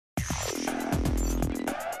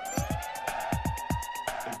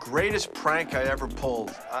greatest prank I ever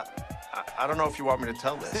pulled. I don't know if you want me to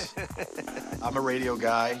tell this. I'm a radio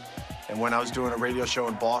guy, and when I was doing a radio show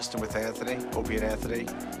in Boston with Anthony, Opie and Anthony,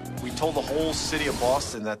 we told the whole city of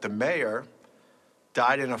Boston that the mayor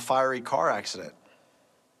died in a fiery car accident.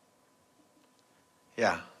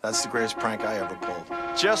 Yeah, that's the greatest prank I ever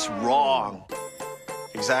pulled. Just wrong.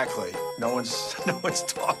 Exactly. No one's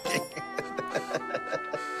talking.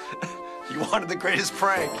 You wanted the greatest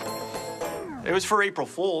prank. It was for April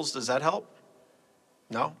Fools. Does that help?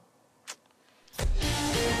 No?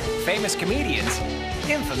 Famous comedians,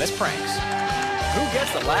 infamous pranks. Who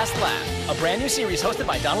Gets the Last Laugh? A brand new series hosted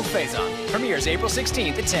by Donald Faison. Premieres April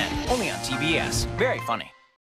 16th at 10, only on TBS. Very funny.